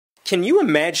Can you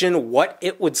imagine what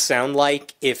it would sound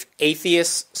like if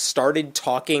atheists started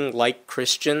talking like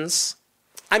Christians?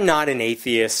 I'm not an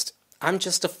atheist. I'm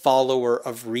just a follower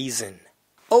of reason.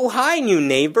 Oh, hi, new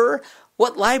neighbor.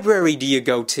 What library do you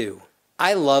go to?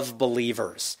 I love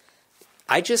believers.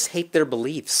 I just hate their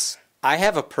beliefs. I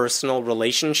have a personal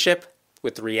relationship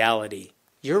with reality.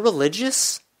 You're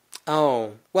religious?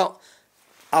 Oh, well,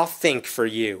 I'll think for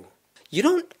you. You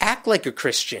don't act like a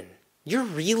Christian. You're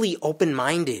really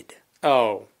open-minded.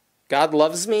 Oh, God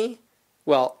loves me?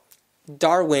 Well,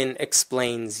 Darwin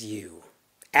explains you.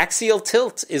 Axial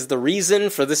tilt is the reason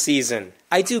for the season.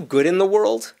 I do good in the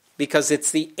world because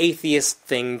it's the atheist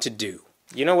thing to do.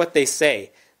 You know what they say,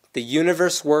 the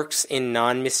universe works in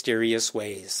non-mysterious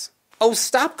ways. Oh,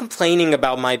 stop complaining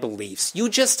about my beliefs. You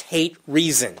just hate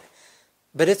reason.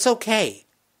 But it's okay.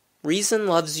 Reason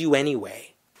loves you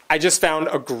anyway. I just found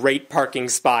a great parking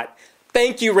spot.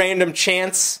 Thank you, random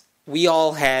chance. We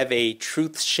all have a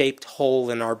truth-shaped hole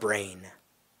in our brain.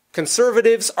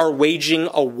 Conservatives are waging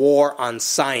a war on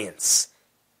science.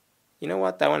 You know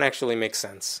what? That one actually makes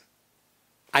sense.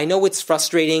 I know it's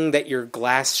frustrating that your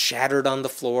glass shattered on the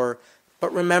floor,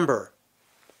 but remember,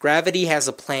 gravity has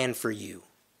a plan for you.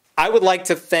 I would like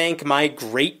to thank my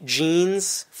great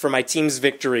genes for my team's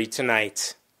victory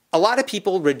tonight. A lot of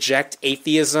people reject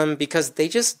atheism because they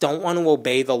just don't want to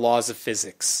obey the laws of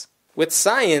physics. With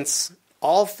science,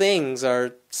 all things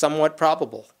are somewhat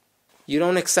probable. You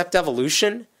don't accept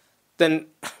evolution? Then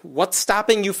what's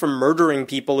stopping you from murdering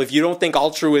people if you don't think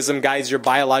altruism guides your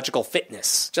biological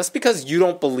fitness? Just because you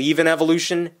don't believe in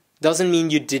evolution doesn't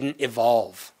mean you didn't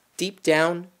evolve. Deep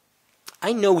down,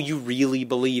 I know you really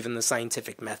believe in the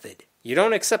scientific method. You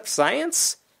don't accept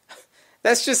science?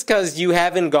 That's just because you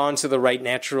haven't gone to the right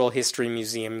natural history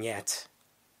museum yet.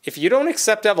 If you don't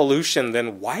accept evolution,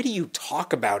 then why do you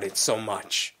talk about it so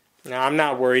much? Now, I'm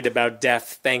not worried about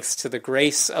death thanks to the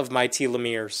grace of my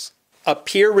telomeres. A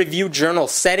peer-reviewed journal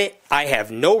said it. I have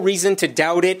no reason to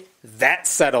doubt it. That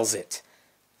settles it.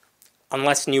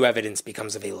 Unless new evidence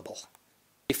becomes available.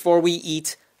 Before we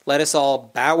eat, let us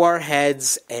all bow our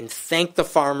heads and thank the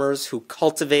farmers who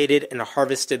cultivated and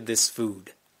harvested this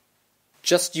food.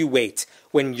 Just you wait.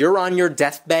 When you're on your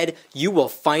deathbed, you will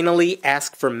finally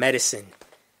ask for medicine.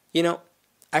 You know,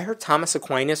 I heard Thomas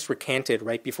Aquinas recanted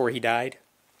right before he died.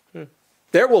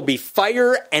 There will be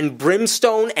fire and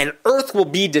brimstone, and earth will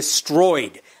be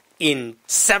destroyed in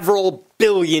several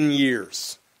billion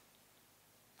years.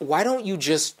 Why don't you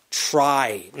just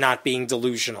try not being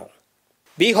delusional?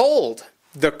 Behold,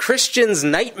 the Christian's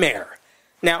nightmare.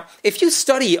 Now, if you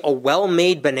study a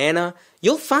well-made banana,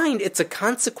 you'll find it's a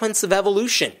consequence of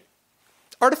evolution.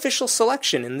 Artificial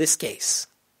selection in this case.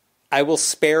 I will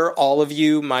spare all of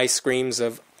you my screams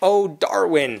of, "Oh,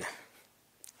 Darwin."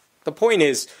 The point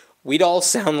is, we'd all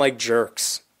sound like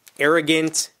jerks.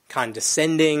 Arrogant,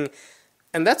 condescending,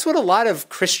 and that's what a lot of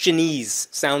Christianese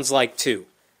sounds like too.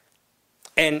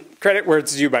 And credit where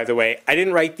it's due, by the way. I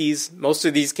didn't write these. Most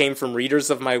of these came from readers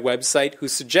of my website who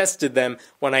suggested them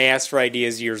when I asked for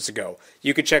ideas years ago.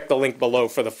 You could check the link below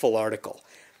for the full article.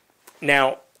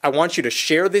 Now, I want you to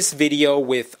share this video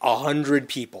with 100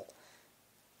 people.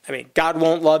 I mean, God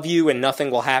won't love you and nothing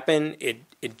will happen.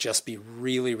 It'd just be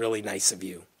really, really nice of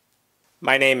you.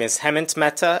 My name is Hemant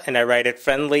Mehta, and I write at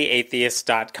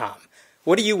friendlyatheist.com.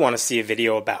 What do you want to see a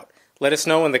video about? Let us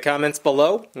know in the comments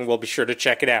below, and we'll be sure to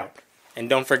check it out. And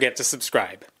don't forget to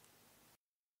subscribe.